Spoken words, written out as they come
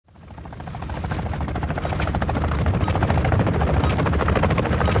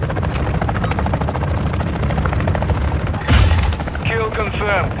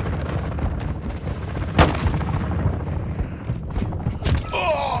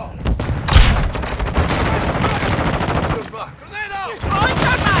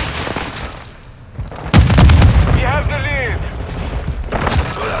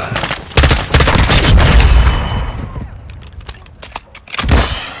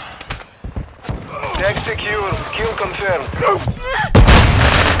Tag secure. Kill confirmed.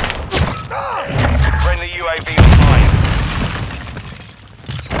 Friendly UAV online.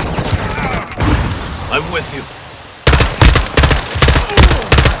 I'm with you.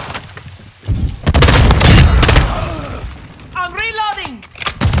 I'm reloading!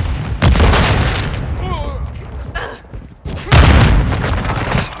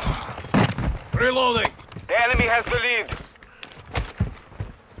 Reloading. The enemy has the lead.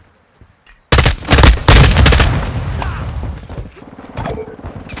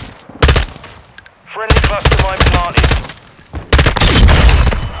 Friendly cluster mine planted.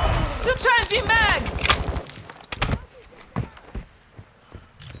 Two changing mags!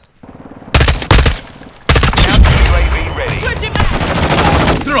 Counter UAV ready. Switching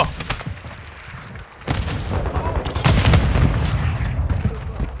mags! Drop.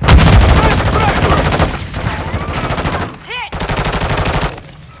 Hit!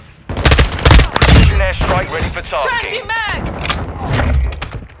 Precision airstrike ready for tasking. Changing mags!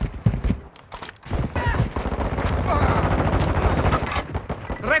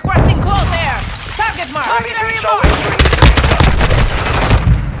 Requesting close air! Target mark! Artillery Missile mark! entering the sector.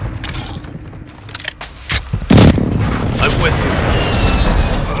 I'm with you.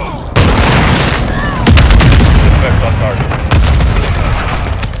 Effect on target.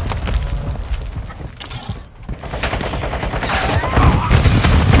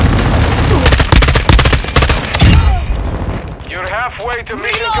 You're halfway to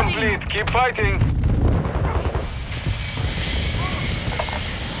mission Reloading. complete. Keep fighting.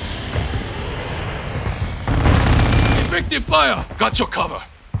 Effective fire. Got your cover.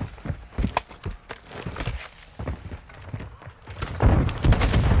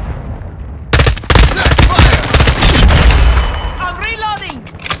 Net fire. I'm reloading!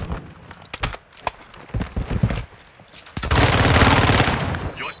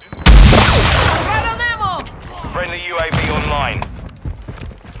 I'm right on ammo! Friendly UAV online.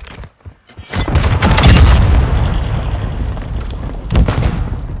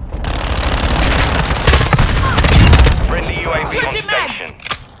 Friendly UAV on Switching mags. station.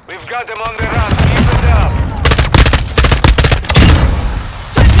 We've got them on the run. Keep it up.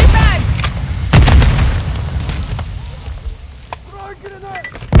 Changing mags!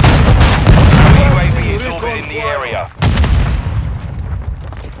 UAV is orbiting the area.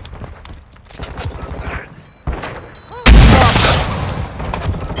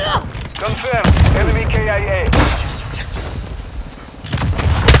 Confirmed. Enemy KIA.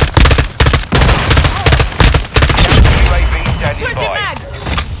 Counter UAV standing Switching by. mags!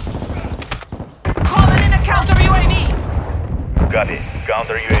 Calling in a counter UAV! Got it.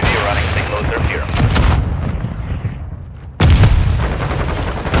 Counter UAV running signals interference.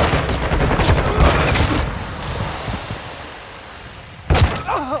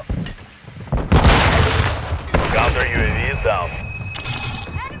 Counter UAV is down.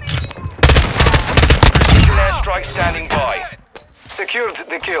 Precision airstrike standing by. Secured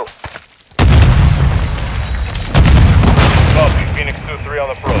the kill. Copy. Phoenix 2-3 on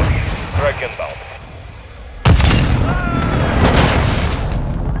approach. Track inbound.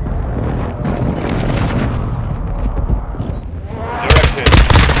 Directed.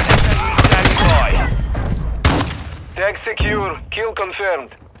 Standing by. Tag secure. Kill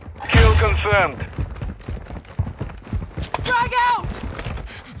confirmed. Kill confirmed. Drag out!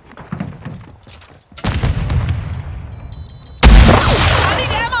 I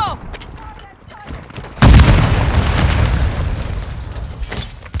need ammo!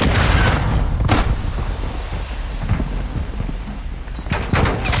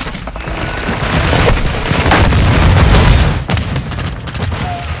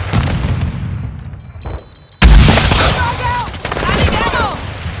 Drag out! I need ammo!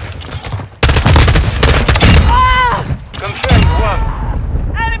 Ah! Confirmed one.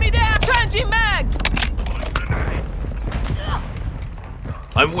 Enemy down! Changing mags!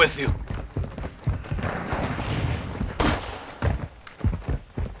 I'm with you.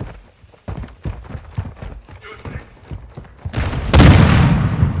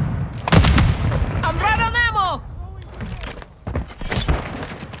 I'm right on ammo!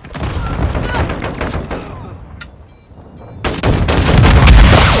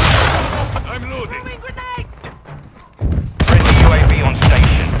 I'm loading. Throwing grenade! Friendly UAV on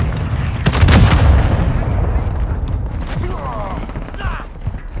station.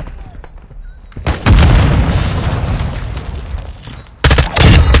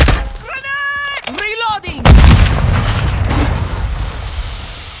 Grenade! Reloading!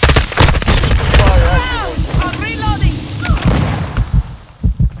 I'm reloading!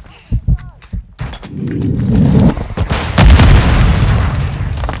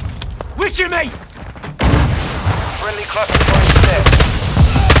 Witcher me! Friendly cluster point set.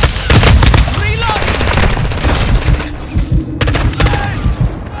 Reloading!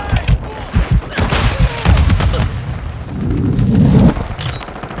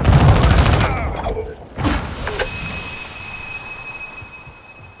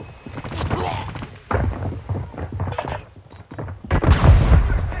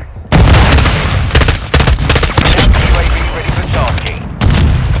 UAV ready for tasking.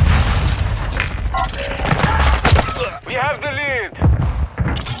 We have the lead.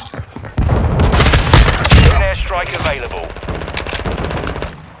 An airstrike available.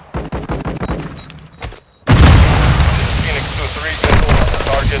 Phoenix 2-3,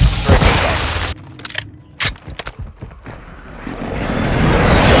 target striking down.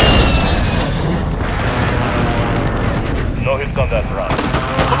 No hits on that run.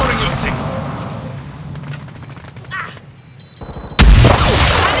 Covering your 6.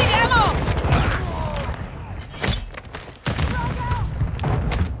 Adding ammo!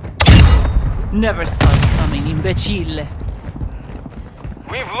 Never saw it coming, imbecile.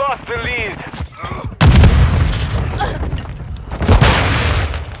 We've lost the lead.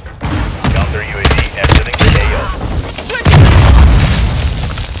 Counter UAV exiting the AO.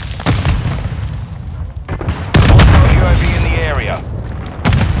 UAV in the area.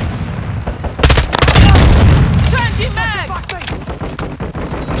 Changing mags!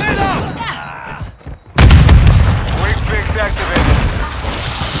 Quick fix activated.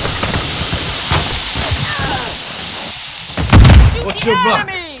 Watch your back.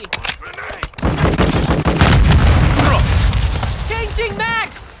 Enemy! Changing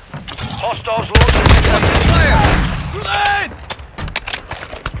mags! Hostiles launching. Fire! Grenade!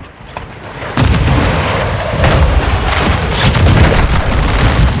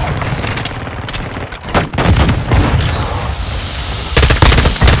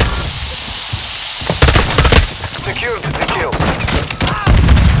 Secured the kill.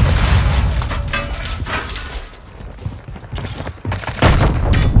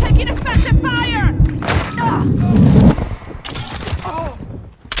 Taking effective fire!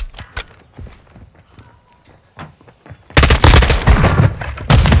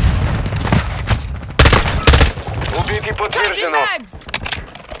 'Убитый Changing подтверждено. mags!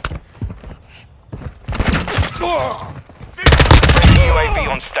 UAV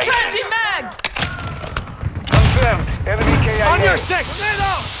on station. Changing mags! Confirmed. Enemy KIA. On your 6! Grenade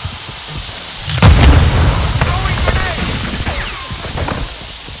out! Throwing grenade!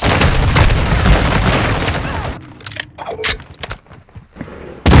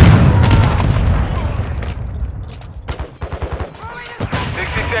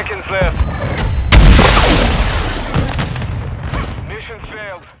 60 seconds left. Mission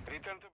failed. Return to